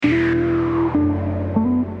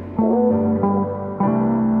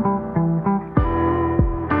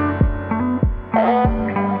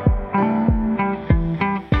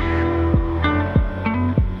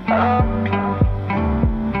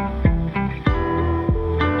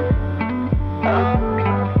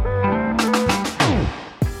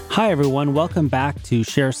Hi, everyone. Welcome back to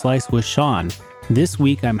Share Slice with Sean. This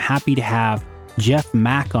week, I'm happy to have Jeff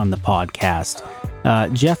Mack on the podcast.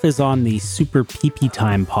 Jeff is on the Super PP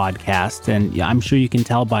Time podcast, and I'm sure you can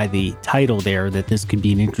tell by the title there that this could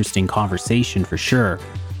be an interesting conversation for sure.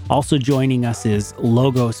 Also joining us is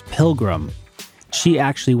LogosPilgrim. She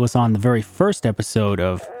actually was on the very first episode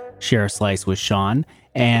of Share a Slice with Sean,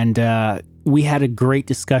 and we had a great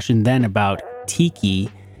discussion then about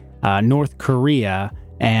Tiki, North Korea,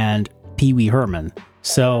 and Pee Wee Herman.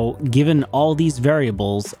 So given all these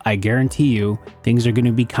variables, I guarantee you things are going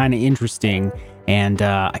to be kind of interesting, and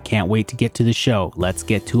I can't wait to get to the show. Let's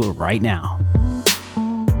get to it right now.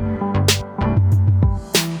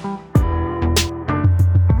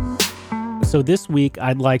 So this week,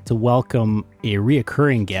 I'd like to welcome a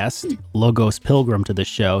reoccurring guest, LogosPilgrim, to the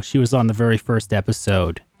show. She was on the very first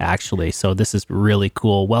episode, actually, so this is really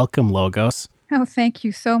cool. Welcome, Logos. Oh, thank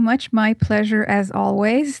you so much. My pleasure, as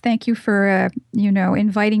always. Thank you for,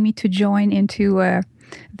 inviting me to join into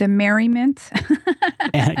the merriment.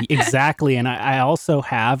 Exactly. And I also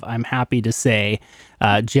have, I'm happy to say,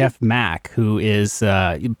 Jeff Mack, who is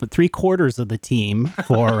 3/4 of the team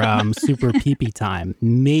for Super PP Time.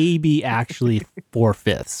 Maybe actually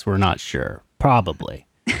 4/5. We're not sure. Probably.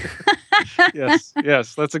 Yes,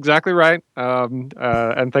 that's exactly right.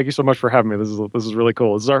 And thank you so much for having me. This is really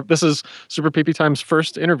cool. This is Super PP Time's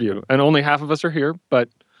first interview, and only half of us are here, but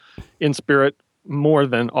in spirit, more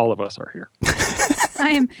than all of us are here.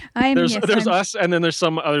 I am. There's us, and then there's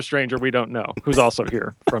some other stranger we don't know who's also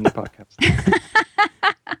here from the podcast.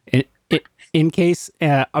 In case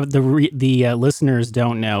the listeners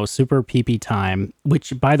don't know, Super PP Time,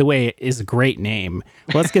 which, by the way, is a great name.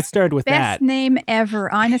 Let's get started with that. Best name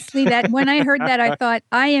ever. Honestly, that when I heard that, I thought,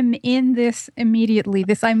 I am in this immediately.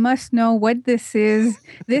 I must know what this is.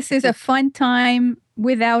 This is a fun time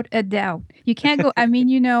without a doubt. You can't go,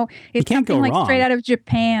 it's something like straight out of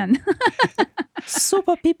Japan.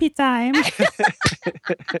 Super PP Time.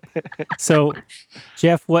 So,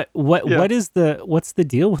 Jeff, what's the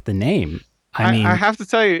deal with the name? I have to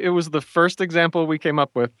tell you, it was the first example we came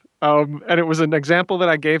up with. And it was an example that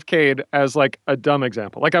I gave Cade as like a dumb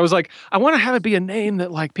example. Like I was like, I want to have it be a name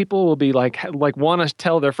that like people will be like want to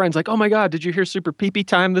tell their friends like, oh my God, did you hear Super PP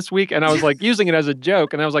Time this week? And I was like using it as a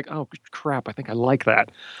joke. And I was like, oh crap, I think I like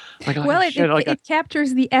that. It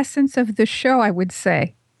captures the essence of the show, I would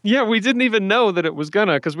say. Yeah, we didn't even know that it was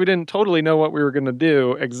because we didn't totally know what we were gonna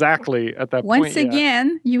do exactly at that point. Once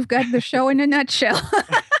again, you've got the show in a nutshell.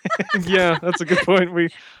 Yeah, that's a good point. We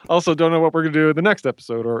also don't know what we're gonna do in the next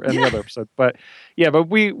episode or any other episode. But yeah,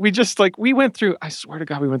 we just we went through, I swear to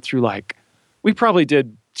God, we went through we probably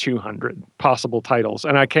did 200 possible titles,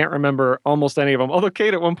 and I can't remember almost any of them. Although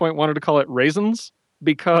Kate at one point wanted to call it Raisins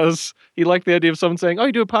because he liked the idea of someone saying, oh,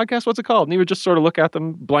 you do a podcast? What's it called? And he would just sort of look at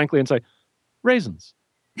them blankly and say, Raisins.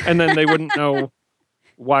 And then they wouldn't know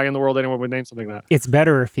why in the world anyone would name something that. It's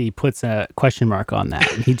better if he puts a question mark on that.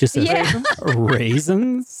 He just says,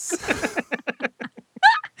 Raisins?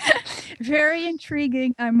 Very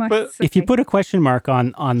intriguing, I must say. If you put a question mark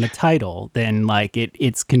on the title, then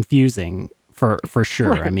it's confusing for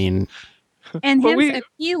sure. Right. I mean... And hence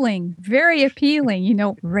appealing, very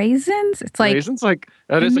appealing. Raisins? It's like... Raisins?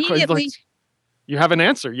 That is a question. You have an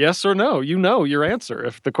answer, yes or no. You know your answer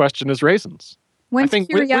if the question is raisins. I think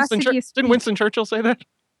didn't Winston Churchill say that?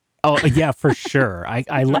 Oh yeah, for sure.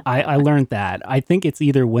 I learned that. I think it's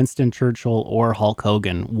either Winston Churchill or Hulk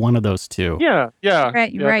Hogan, one of those two. Yeah.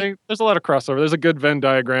 Right. There's a lot of crossover. There's a good Venn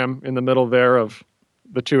diagram in the middle there of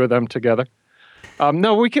the two of them together.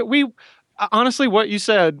 We honestly, what you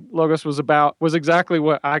said, Logos, was exactly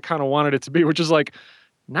what I kind of wanted it to be, which is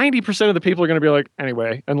 90% of the people are going to be like,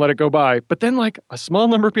 anyway, and let it go by. But then a small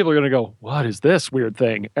number of people are going to go, what is this weird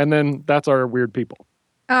thing? And then that's our weird people.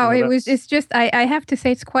 Oh, it's just, I have to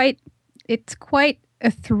say, it's quite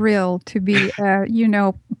a thrill to be,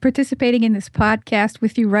 participating in this podcast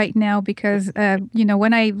with you right now, because,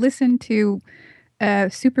 when I listened to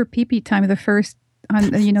Super PP Time the first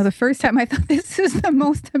time, I thought this is the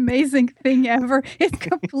most amazing thing ever. It's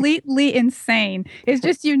completely insane. It's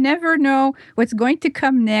just, you never know what's going to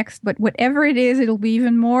come next, but whatever it is, it'll be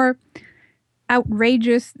even more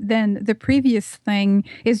outrageous than the previous thing.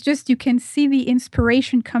 It's just, you can see the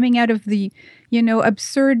inspiration coming out of the,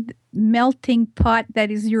 absurd melting pot that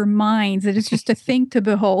is your minds. It is just a thing to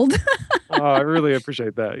behold. Oh, I really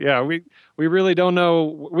appreciate that. Yeah, we really don't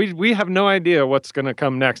know. We have no idea what's going to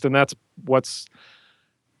come next, and that's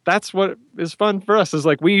what is fun for us, is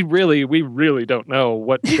we really don't know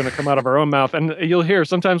what's going to come out of our own mouth. And you'll hear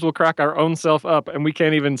sometimes we'll crack our own self up and we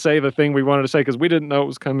can't even say the thing we wanted to say because we didn't know it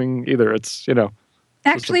was coming either. It's,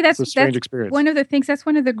 Actually, it's a strange experience. one of the things. That's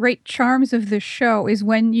one of the great charms of the show is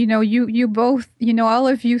when you both all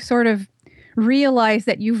of you sort of realize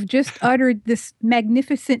that you've just uttered this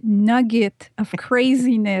magnificent nugget of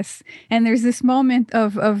craziness, and there's this moment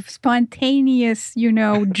of spontaneous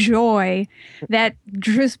joy that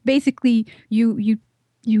just basically you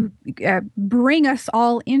bring us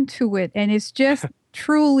all into it, and it's just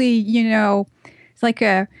truly it's like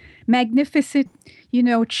a magnificent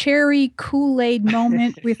cherry Kool-Aid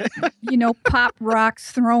moment with, pop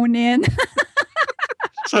rocks thrown in.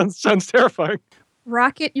 Sounds terrifying.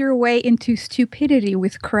 Rocket your way into stupidity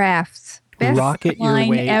with crafts. Best Rocket your line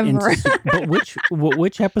way ever. into. But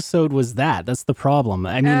which episode was that? That's the problem.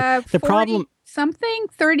 I mean, the 40 problem. something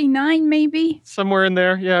 39 maybe. Somewhere in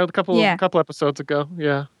there, yeah, a couple episodes ago,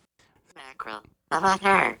 yeah. Mackerel. How about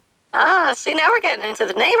her? Oh, see, now we're getting into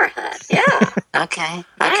the neighborhood. Yeah. Okay.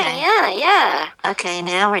 Yeah. Okay,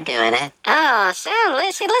 now we're doing it. Oh,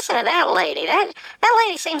 listen to that lady. That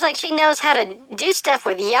lady seems like she knows how to do stuff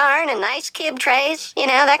with yarn and ice cube trays.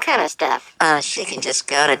 That kind of stuff. She can just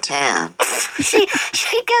go to town. she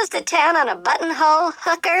goes to town on a buttonhole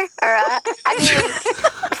hooker, or a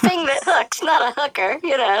thing that hooks, not a hooker,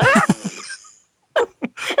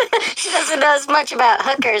 She doesn't know as much about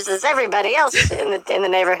hookers as everybody else in the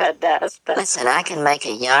neighborhood does. But. Listen, I can make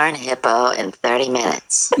a yarn hippo in 30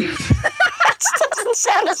 minutes. That doesn't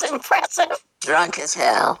sound as impressive. Drunk as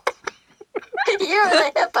hell. You're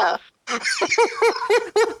the hippo.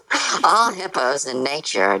 All hippos in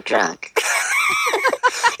nature are drunk.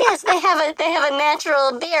 Yes, they have a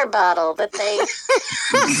natural beer bottle that they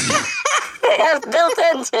have built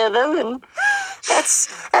into them, and that's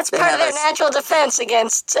part of their natural defense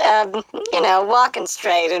against walking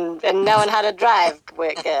straight and knowing how to drive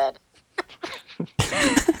good.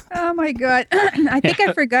 Oh my God. I think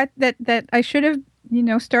I forgot that I should have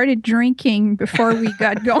started drinking before we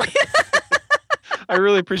got going. I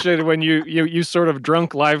really appreciated when you sort of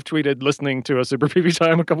drunk live tweeted listening to a Super PB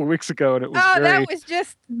Time a couple weeks ago, and it was that was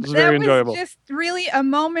very enjoyable. Just really a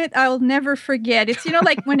moment I'll never forget. It's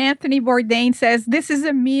like when Anthony Bourdain says, "This is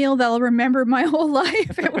a meal that I'll remember my whole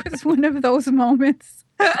life." It was one of those moments.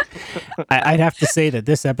 I'd have to say that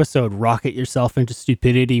this episode, Rocket Yourself into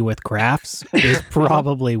Stupidity with Crafts, is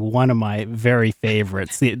probably one of my very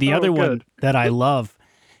favorites. The other one that I love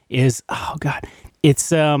is,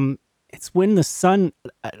 it's when the son,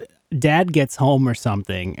 dad gets home or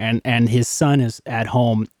something, and his son is at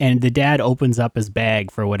home, and the dad opens up his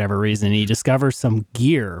bag for whatever reason, and he discovers some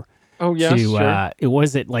gear. Oh, yes, sure.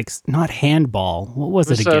 Was it like, not handball? What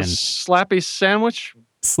was it again? Slappy sandwich?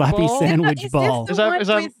 Slappy ball? sandwich ball. Is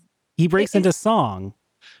that he breaks into song.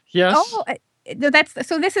 Yes. Oh,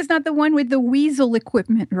 so this is not the one with the weasel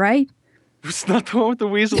equipment, right? It's not the one with the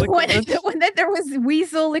weasel equipment. The one that there was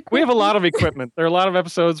weasel equipment. We have a lot of equipment. There are a lot of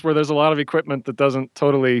episodes where there's a lot of equipment that doesn't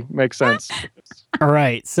totally make sense. All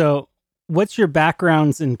right. So what's your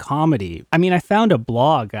backgrounds in comedy? I mean, I found a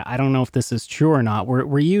blog. I don't know if this is true or not.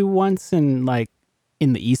 Were you once in the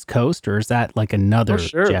East Coast, or is that like another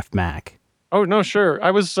Jeff Mack? Oh, no, sure. I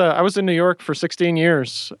was in New York for 16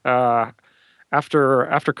 years. After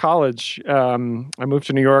college, I moved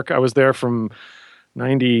to New York. I was there from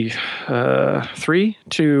 93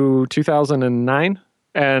 to 2009,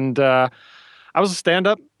 and I was a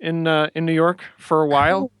stand-up in New York for a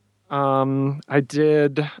while. I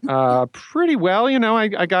did pretty well,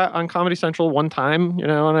 I got on Comedy Central one time,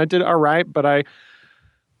 and I did all right, but I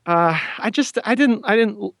didn't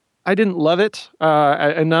love it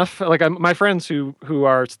enough. Like my friends who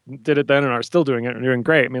did it then and are still doing it and doing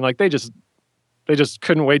great. I mean, like they just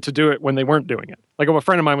couldn't wait to do it when they weren't doing it. Like a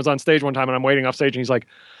friend of mine was on stage one time and I'm waiting off stage and he's like,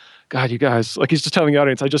 God, you guys, like he's just telling the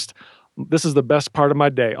audience, this is the best part of my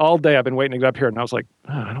day. All day I've been waiting to get up here. And I was like,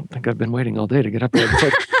 I don't think I've been waiting all day to get up here. It's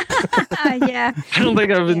like, yeah. I don't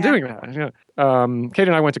think I've been doing that. Yeah. Kate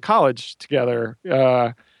and I went to college together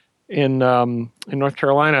in North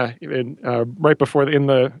Carolina right before we met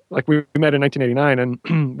in 1989.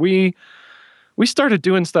 And we started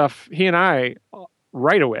doing stuff, he and I,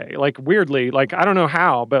 right away, like weirdly, like I don't know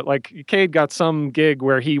how, but like Cade got some gig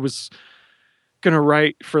where he was gonna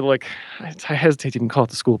write for like, I hesitate to even call it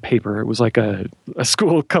the school paper. It was like a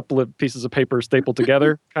school couple of pieces of paper stapled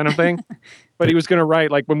together kind of thing. But he was gonna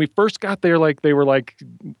write, like when we first got there, like they were like,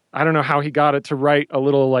 I don't know how he got it to write a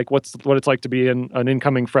little like what it's like to be an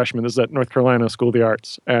incoming freshman. This is at North Carolina School of the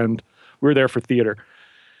Arts, and we were there for theater.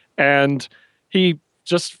 And he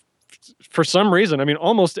just, for some reason, I mean,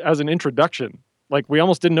 almost as an introduction, like we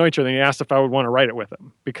almost didn't know each other, and he asked if I would want to write it with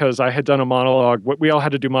him because I had done a monologue. We all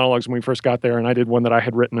had to do monologues when we first got there, and I did one that I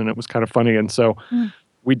had written, and it was kind of funny. And so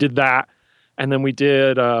we did that. And then we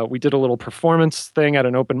did a little performance thing at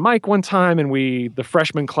an open mic one time, and the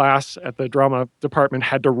freshman class at the drama department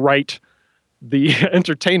had to write the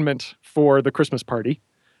entertainment for the Christmas party.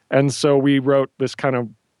 And so we wrote this kind of,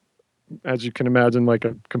 as you can imagine, like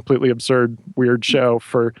a completely absurd, weird show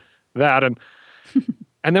for that. And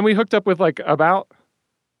then we hooked up with about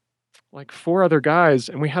 4 other guys,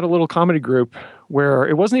 and we had a little comedy group where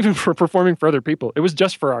it wasn't even for performing for other people. It was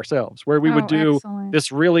just for ourselves, where we would do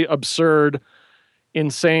this really absurd,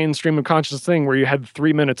 insane stream of consciousness thing where you had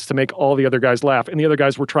 3 minutes to make all the other guys laugh, and the other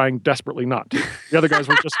guys were trying desperately not to. The other guys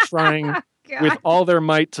were just trying with all their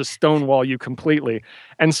might to stonewall you completely.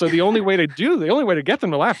 And so the only way to get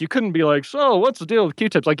them to laugh, you couldn't be like, so what's the deal with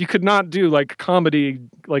Q-tips? Like, you could not do comedy,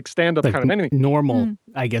 stand-up kind of anything. Normal,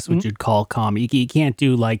 I guess what you'd call comedy. You can't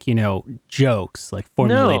do jokes,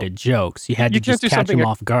 formulated jokes. You had to just catch them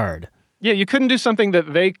off guard. Yeah, you couldn't do something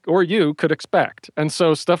that they or you could expect. And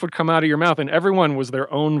so stuff would come out of your mouth, and everyone was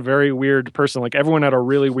their own very weird person. Everyone had a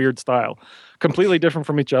really weird style, completely different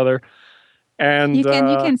from each other. And you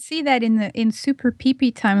can see that in Super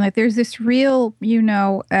Pee-Pee Time. There's this real,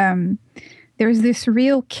 there's this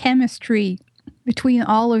real chemistry between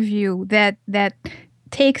all of you that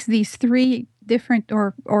takes these 3 different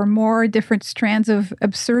or more different strands of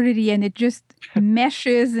absurdity, and it just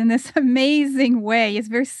meshes in this amazing way. It's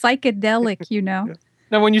very psychedelic,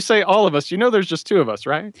 Now, when you say all of us, there's just 2 of us,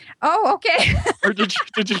 right? Oh, okay. Or did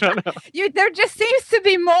you not know? There just seems to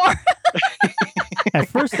be more. At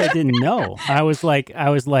first, I didn't know. I was like,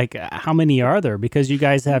 how many are there? Because you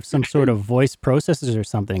guys have some sort of voice processors or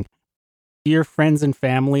something. Do your friends and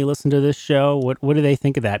family listen to this show? What do they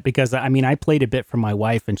think of that? Because I played a bit for my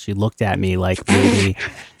wife, and she looked at me like maybe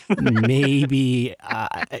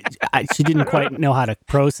she didn't quite know how to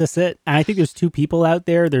process it. And I think there's 2 people out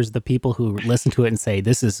there. There's the people who listen to it and say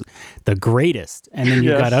this is the greatest, and then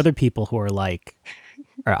you've got other people who are like,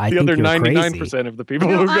 I think other you're 99% crazy. of the people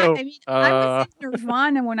who go. I was in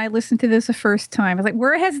Nirvana when I listened to this the first time. I was like,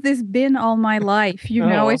 where has this been all my life?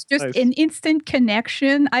 It's just an instant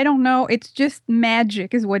connection. I don't know. It's just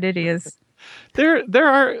magic is what it is. There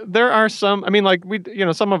are some.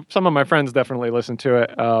 Some of my friends definitely listen to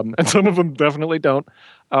it, and some of them definitely don't.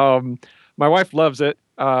 My wife loves it.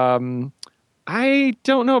 I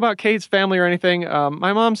don't know about Kate's family or anything.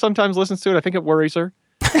 My mom sometimes listens to it. I think it worries her.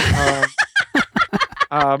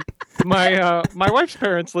 My wife's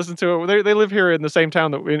parents listen to it. They live here in the same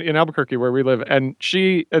town in Albuquerque where we live, and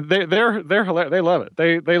they're hilarious. They love it.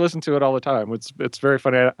 They listen to it all the time. It's very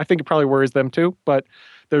funny. I think it probably worries them too, but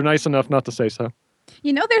they're nice enough not to say so.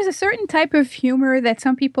 There's a certain type of humor that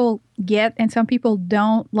some people get and some people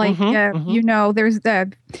don't. There's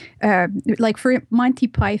the for Monty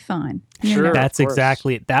Python. Sure, that's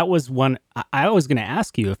exactly it. That was one. I was going to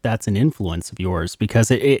ask you if that's an influence of yours,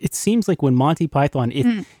 because it seems like when Monty Python,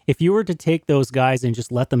 if you were to take those guys and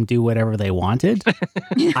just let them do whatever they wanted,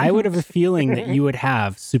 I would have a feeling that you would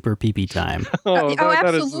have Super Pee-Pee Time.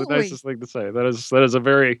 That is the nicest thing to say. That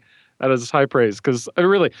is high praise, because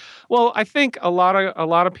I think a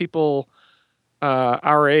lot of people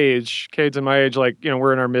our age, kids in my age,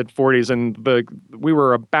 we're in our mid 40s, and we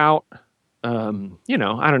were about, I don't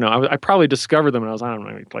know. I probably discovered them when I was,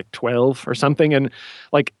 12 or something. And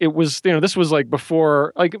it was, this was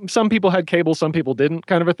before, some people had cable, some people didn't,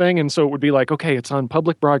 kind of a thing. And so it would be okay, it's on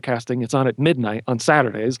public broadcasting. It's on at midnight on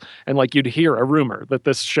Saturdays. And you'd hear a rumor that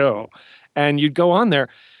this show, and you'd go on there.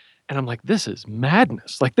 And I'm like, this is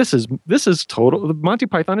madness. This is total. Monty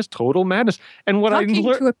Python is total madness. And what Talking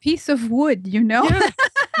to a piece of wood, Yeah.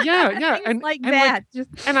 and that.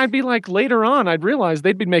 And I'd be later on, I'd realize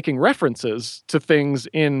they'd be making references to things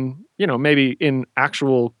in, maybe in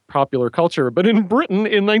actual popular culture, but in Britain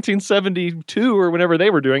in 1972 or whenever they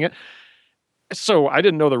were doing it. So I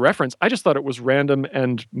didn't know the reference. I just thought it was random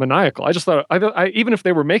and maniacal. I just thought, even if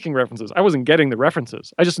they were making references, I wasn't getting the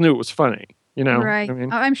references. I just knew it was funny, Right.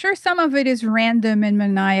 I'm sure some of it is random and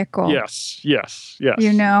maniacal. Yes.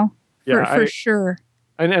 For sure.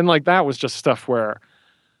 And that was just stuff where,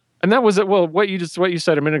 and that was it. Well, what you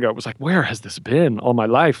said a minute ago was where has this been all my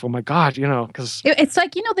life? Oh my God, because it's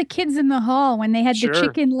the kids in the hall when they had the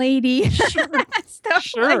chicken lady, stuff like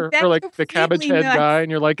that. Or the cabbage head guy,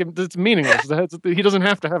 and you're it's meaningless. He doesn't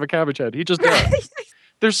have to have a cabbage head. He just does.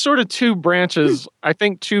 There's sort of 2 branches. I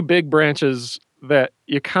think 2 big branches that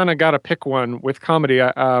you kind of got to pick one with comedy.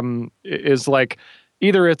 Is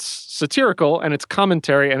either it's satirical and it's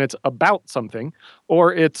commentary and it's about something,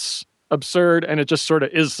 or it's absurd and it just sort of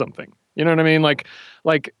is something. You know what I mean?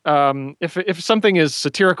 If something is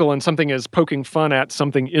satirical and something is poking fun at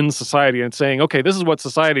something in society and saying, okay, this is what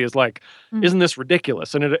society is like, isn't this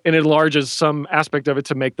ridiculous? And it enlarges some aspect of it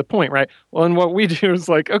to make the point, right? Well, and what we do is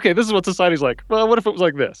like, okay, this is what society's like. Well, what if it was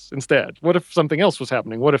like this instead? What if something else was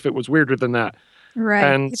happening? What if it was weirder than that? Right.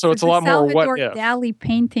 And so it's a lot more what if. Dali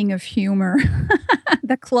painting of humor.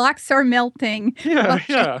 The clocks are melting.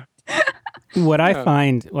 Yeah. What I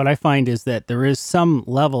find is that there is some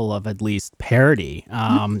level of at least parody.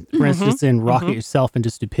 For instance, in Rocket Yourself into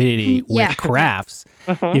Stupidity with crafts,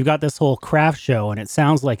 you've got this whole craft show, and it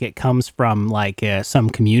sounds like it comes from like some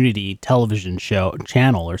community television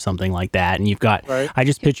channel or something like that. And you've got, I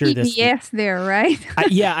just picture this. Yes, there, right?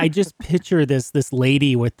 I just picture this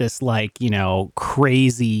lady with this like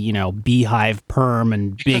crazy beehive perm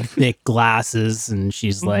and big thick glasses, and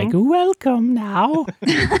she's like, "Welcome now."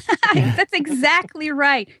 That's exactly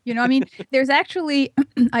right. I mean, there's actually,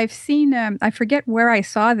 I've seen, I forget where I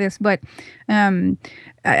saw this, but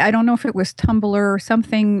I don't know if it was Tumblr or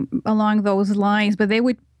something along those lines, but they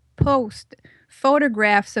would post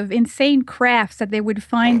photographs of insane crafts that they would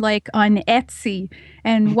find like on Etsy.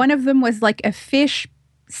 And one of them was like a fish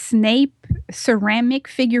Snape ceramic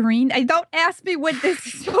figurine. I don't ask me what this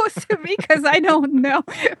is supposed to be because I don't know.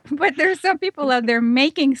 But there's some people out there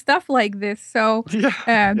making stuff like this. So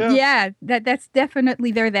that's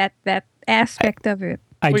definitely there. That aspect of it.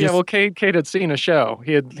 Cade had seen a show.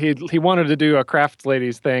 He wanted to do a craft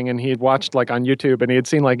ladies thing, and he had watched like on YouTube, and he had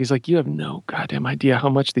seen like, he's like, you have no goddamn idea how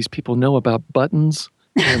much these people know about buttons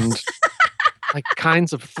and like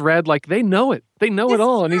kinds of thread. Like they know it. They know it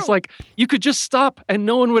all. And he's like, you could just stop and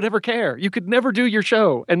no one would ever care. You could never do your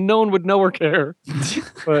show and no one would know or care.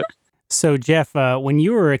 But so Jeff, when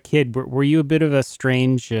you were a kid, were you a bit of a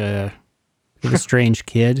strange kid?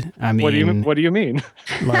 I mean, what do you mean?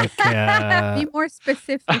 Like, be more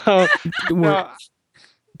specific.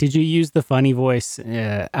 Did you use the funny voice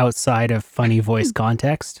outside of funny voice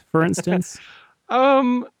context, for instance?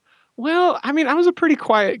 Well, I mean, I was a pretty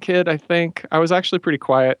quiet kid, I think. I was actually pretty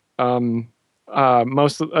quiet. I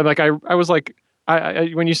was like,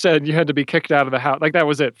 when you said you had to be kicked out of the house, like that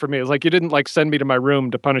was it for me. It was like, you didn't like send me to my room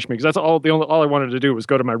to punish me. Cause that's all I wanted to do was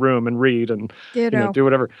go to my room and read and do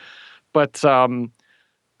whatever. But,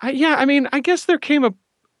 I guess there came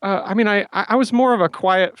I was more of a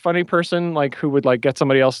quiet, funny person, like who would like get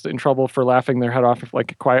somebody else in trouble for laughing their head off,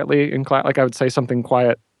 like quietly in class. Like I would say something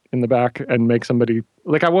quiet in the back and make somebody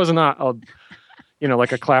like, I was not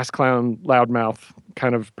like a class clown, loudmouth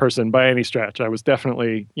kind of person by any stretch. I was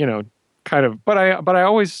definitely, kind of, but I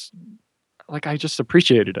always like, I just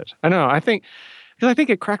appreciated it. I know. Because I think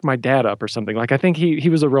it cracked my dad up or something. Like I think he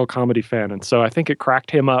was a real comedy fan. And so I think it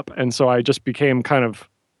cracked him up. And so I just became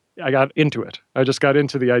I got into it. I just got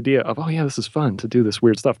into the idea of, oh yeah, this is fun to do this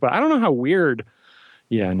weird stuff. But I don't know how weird.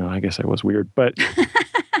 Yeah, no, I guess I was weird. But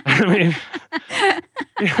I mean,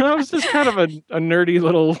 I was just kind of a nerdy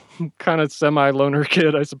little kind of semi-loner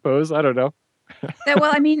kid, I suppose. I don't know.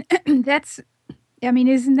 Well, I mean, isn't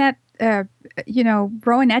that,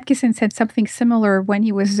 Rowan Atkinson said something similar when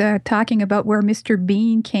he was talking about where Mr.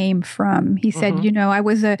 Bean came from. He said, I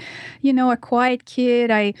was a quiet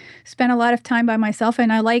kid. I spent a lot of time by myself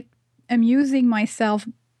and I like amusing myself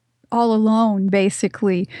all alone,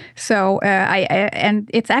 basically. So and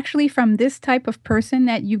it's actually from this type of person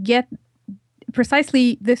that you get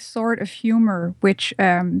precisely this sort of humor, which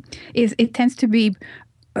it tends to be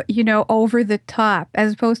over the top,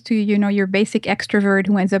 as opposed to, your basic extrovert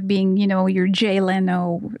who ends up being, your Jay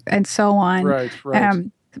Leno and so on. Right.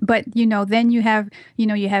 But, then you have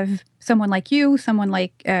someone like you, someone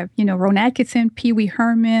like, Rowan Atkinson, Pee Wee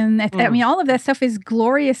Herman. I mean, all of that stuff is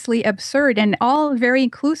gloriously absurd and all very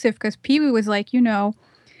inclusive because Pee Wee was like,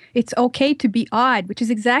 it's okay to be odd, which is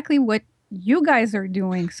exactly what you guys are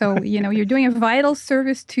doing. So, you're doing a vital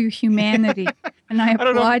service to humanity. And I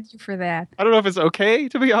applaud you for that. I don't know if it's okay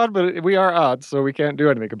to be odd, but we are odd, so we can't do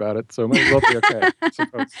anything about it. So it might as well be okay, I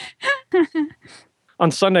suppose.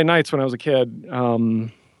 On Sunday nights when I was a kid,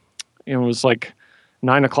 it was like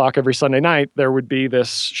 9:00 every Sunday night, there would be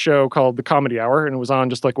this show called The Comedy Hour, and it was on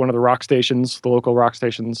just like one of the rock stations, the local rock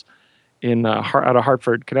stations out of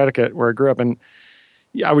Hartford, Connecticut, where I grew up. And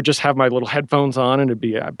I would just have my little headphones on, and it'd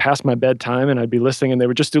be past my bedtime, and I'd be listening, and they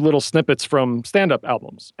would just do little snippets from stand-up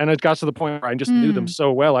albums. And it got to the point where I just knew them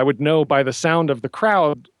so well. I would know by the sound of the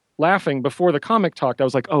crowd laughing before the comic talked. I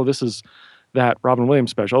was like, oh, this is that Robin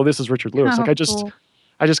Williams special. Oh, this is Richard Lewis. Oh,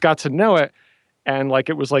 I just got to know it. And like,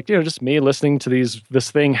 it was like, just me listening to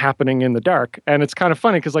this thing happening in the dark. And it's kind of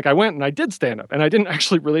funny because like I went and I did stand up and I didn't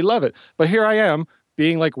actually really love it. But here I am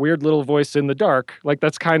being like weird little voice in the dark. Like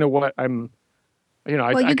that's kind of what I'm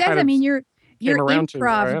Well, you guys, I mean, you're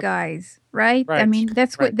improv guys, right? I mean,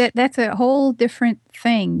 that's that's a whole different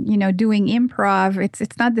thing. Doing improv,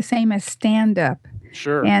 it's not the same as stand up.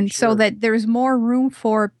 Sure. And so that there's more room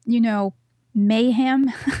for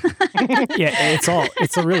mayhem.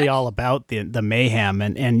 It's really all about the mayhem,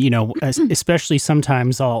 and especially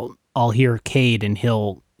sometimes I'll hear Cade, and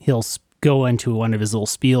he'll go into one of his little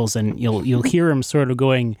spiels, and you'll hear him sort of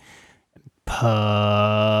going,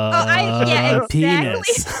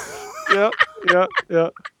 penis. Yeah.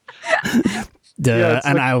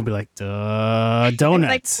 And I will be like,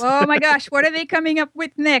 donuts. Oh my gosh, what are they coming up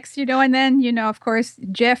with next? And then, of course,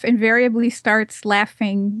 Jeff invariably starts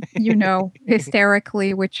laughing,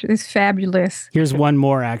 hysterically, which is fabulous. Here's one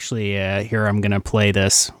more, actually. Here, I'm going to play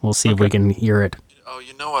this. We'll see if we can hear it. Oh,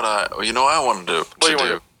 you know what I want to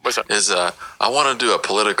do? What's that? Is I want to do a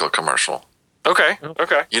political commercial. Okay.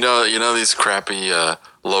 You know these crappy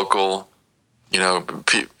local,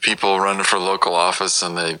 people running for local office,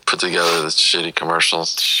 and they put together this shitty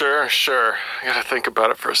commercials. Sure. I gotta think about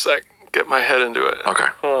it for a sec. Get my head into it. Okay.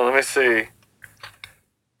 Hold on, let me see.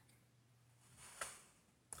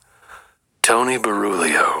 Tony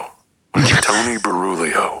Berulio.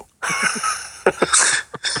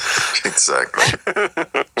 Exactly.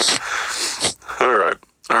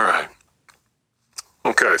 All right.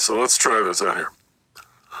 Okay, so let's try this out here.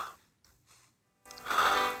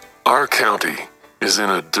 Our county is in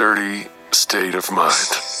a dirty state of mind.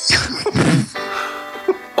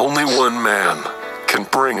 Only one man can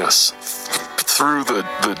bring us through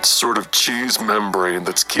the sort of cheese membrane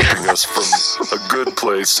that's keeping us from a good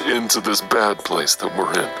place into this bad place that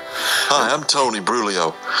we're in. Hi, I'm Tony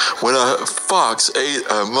Brulio. When a fox ate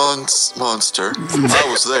a monster, I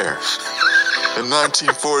was there. In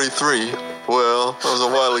 1943, well, that was a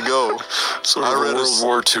while ago. So the World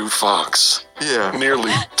War II fox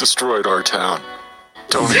nearly destroyed our town.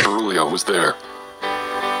 Tony Berulio was there.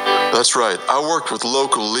 That's right. I worked with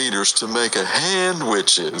local leaders to make a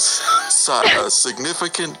hand-witches, a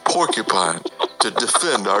significant porcupine, to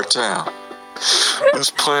defend our town.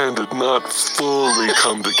 This plan did not fully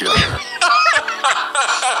come together.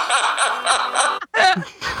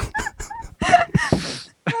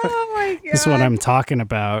 Oh my God. This is what I'm talking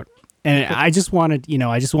about. And I just wanted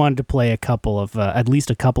to play a couple of, at least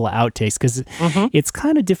a couple of outtakes, because it's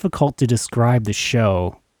kind of difficult to describe the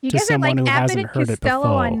show to someone who hasn't heard it before.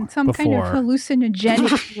 On some kind of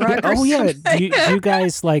hallucinogenic drug. Oh yeah, do you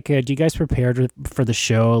guys do you guys prepare for the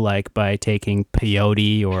show by taking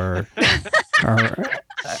peyote or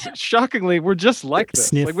shockingly, we're just like this.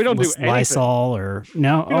 Sniff we don't do anything. Lysol or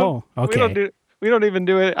no? Okay. We don't even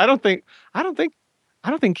do it. I don't think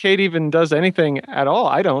Kate even does anything at all.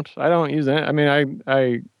 I don't use it. I mean,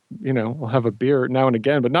 I we'll have a beer now and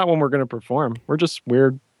again, but not when we're going to perform. We're just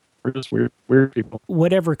weird. We're just weird people.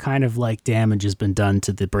 Whatever kind of damage has been done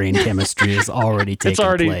to the brain chemistry is already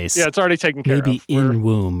taken place. Yeah, it's already taken care of. Maybe in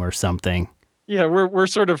womb or something. Yeah, we're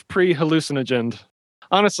sort of pre-hallucinogen.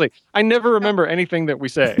 Honestly, I never remember anything that we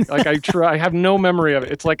say. I have no memory of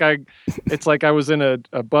it. It's like I was in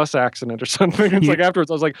a bus accident or something. It's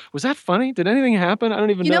afterwards I was like, was that funny? Did anything happen? I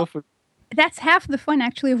don't even know if it... That's half the fun,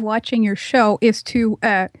 actually, of watching your show is to,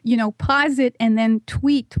 pause it and then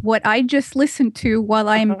tweet what I just listened to while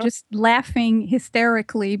I'm just laughing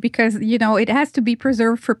hysterically because, it has to be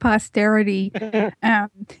preserved for posterity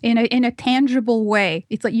in a tangible way.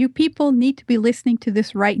 It's like you people need to be listening to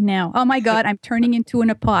this right now. Oh, my God, I'm turning into an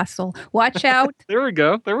apostle. Watch out. There we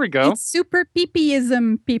go. It's super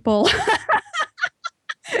pee-peeism, people.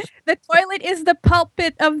 The toilet is the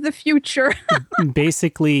pulpit of the future.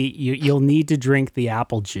 Basically, you'll need to drink the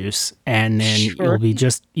apple juice, and then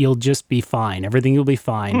you'll just be fine. Everything will be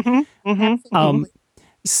fine.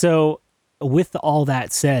 So, with all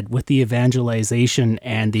that said, with the evangelization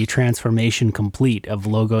and the transformation complete of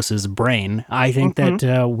Logos's brain, I think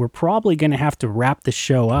that we're probably going to have to wrap the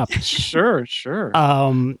show up. Sure. So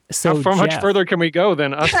how much further can we go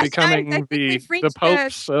than us becoming the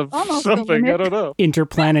popes of something? I don't know.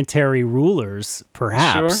 Interplanetary rulers,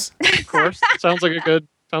 perhaps. Sure, of course. Sounds like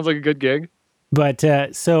a good gig. But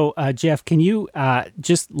Jeff, can you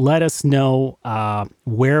just let us know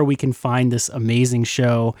where we can find this amazing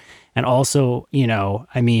show? And also,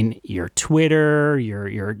 your Twitter,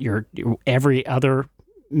 your every other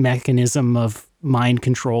mechanism of mind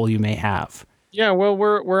control you may have. Yeah, well,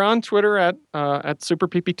 we're on Twitter at Super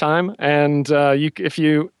PP Time, and if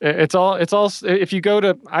you go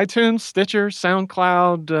to iTunes, Stitcher,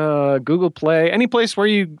 SoundCloud, Google Play, any place where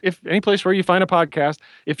you find a podcast,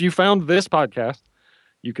 if you found this podcast,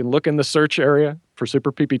 you can look in the search area for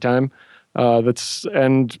Super PP Time. There's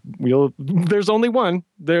only one.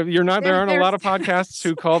 There aren't a lot of podcasts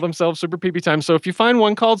who call themselves Super PP Time. So if you find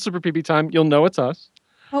one called Super PP Time, you'll know it's us.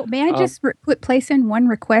 Oh, may I just place in one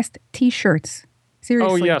request? T-shirts.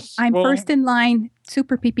 Seriously. Oh, yes. I'm first in line.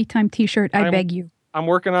 Super PP Time T-shirt. I beg you. I'm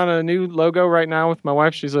working on a new logo right now with my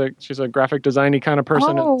wife. She's a graphic design-y kind of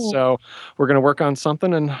person. Oh. And so we're going to work on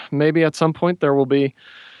something, and maybe at some point there will be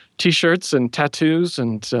T-shirts and tattoos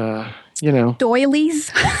and, doilies.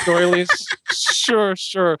 Doilies.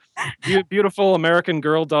 Sure. Beautiful American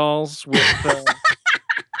Girl dolls with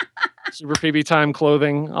Super PB Time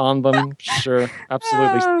clothing on them. Sure,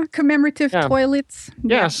 absolutely. Commemorative toilets.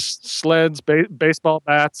 Yes, sleds, baseball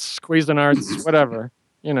bats, Cuisinarts, whatever.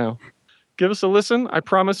 Give us a listen. I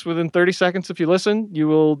promise within 30 seconds, if you listen, you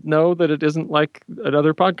will know that it isn't like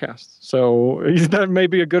another podcast. So that may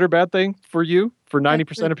be a good or bad thing for you. For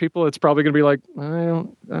 90% of people, it's probably going to be like,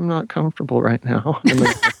 I'm not comfortable right now.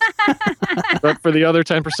 But for the other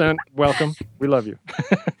 10%, welcome. We love you.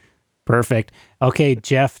 Perfect. Okay,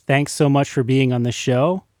 Jeff, thanks so much for being on the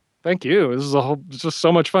show. Thank you. This is just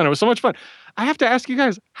so much fun. It was so much fun. I have to ask you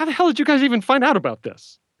guys, how the hell did you guys even find out about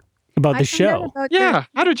this? About the show?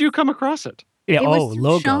 How did you come across it? Yeah, it was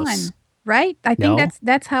Logos. Sean, right? I think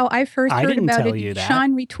that's how I first heard about it. You that.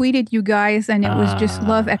 Sean retweeted you guys, and it was just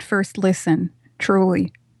love at first listen.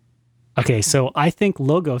 Truly. Okay, so I think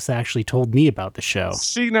Logos actually told me about the show.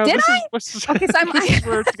 See, now Did this I? is Okay, so this is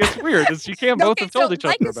where it gets weird. Is you can't both have told each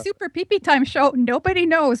other like about a Super PP Time show, nobody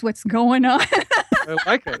knows what's going on. I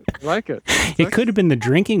like it. It could have been the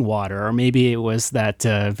drinking water, or maybe it was that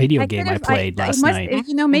video game I played last night.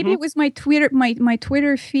 Maybe it was my Twitter, my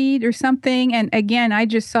Twitter feed or something. And again, I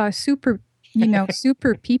just saw Super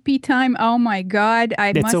PP Time. Oh my God!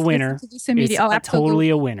 It's a winner. Listen to this immediately. It's totally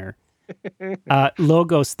a winner.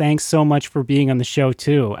 Logos, thanks so much for being on the show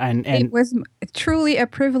too. And it was truly a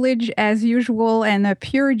privilege as usual and a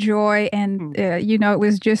pure joy. And, it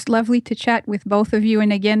was just lovely to chat with both of you.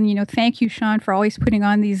 And again, thank you, Sean, for always putting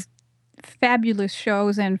on these fabulous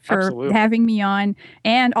shows and for having me on,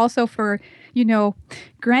 and also for,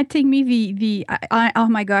 granting me the oh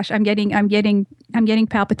my gosh, I'm getting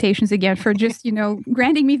palpitations again for just,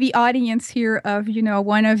 granting me the audience here of,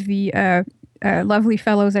 one of the, lovely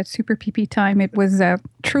fellows at Super PP Time. It was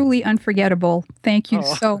truly unforgettable. Thank you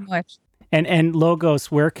so much. And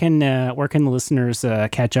Logos, where can the listeners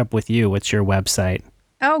catch up with you? What's your website?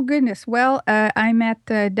 Oh goodness. Well, I'm at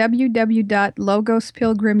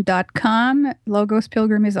www.logospilgrim.com. Logos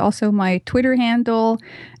Pilgrim is also my Twitter handle.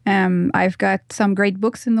 I've got some great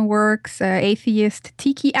books in the works. Atheist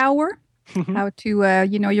Tiki Hour, how to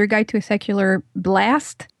your guide to a secular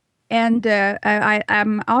blast. And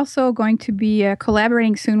I'm also going to be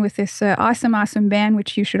collaborating soon with this awesome band,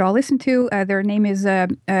 which you should all listen to. Their name is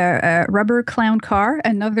Rubber Clown Car,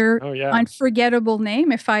 another unforgettable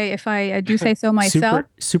name, if I do say so myself.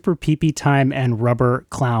 Super PP Time and Rubber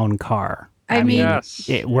Clown Car. I mean,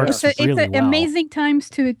 it works really well. It's an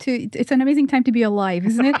amazing time to be alive,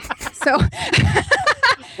 isn't it? So.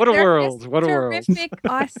 What a world! What a world! Terrific,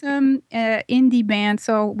 awesome indie band.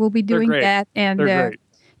 So we'll be doing that, and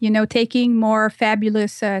taking more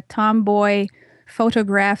fabulous tomboy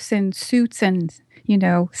photographs and suits and,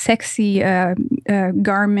 sexy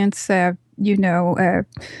garments,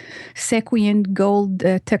 sequin gold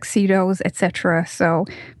tuxedos, etc. So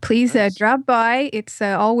please drop by. It's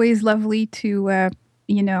always lovely to,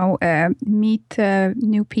 meet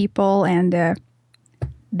new people, and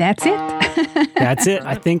that's it. That's it.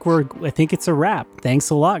 I think it's a wrap. Thanks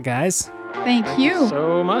a lot, guys. Thank you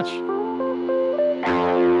so much.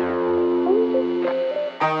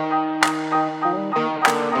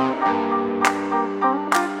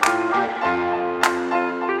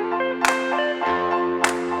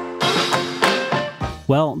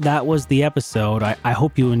 Well, that was the episode. I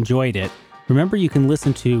hope you enjoyed it. Remember, you can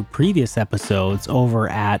listen to previous episodes over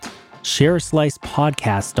at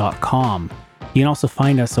shareaslicepodcast.com. You can also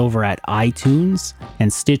find us over at iTunes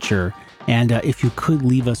and Stitcher. And if you could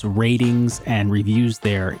leave us ratings and reviews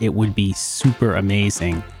there, it would be super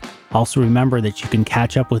amazing. Also, remember that you can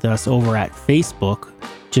catch up with us over at Facebook.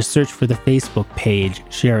 Just search for the Facebook page,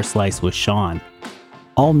 Share a Slice with Sean.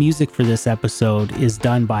 All music for this episode is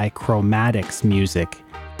done by Chromatics Music.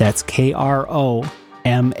 That's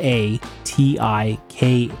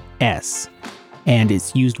KROMATIKS. And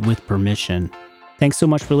it's used with permission. Thanks so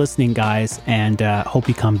much for listening, guys, and hope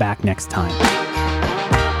you come back next time.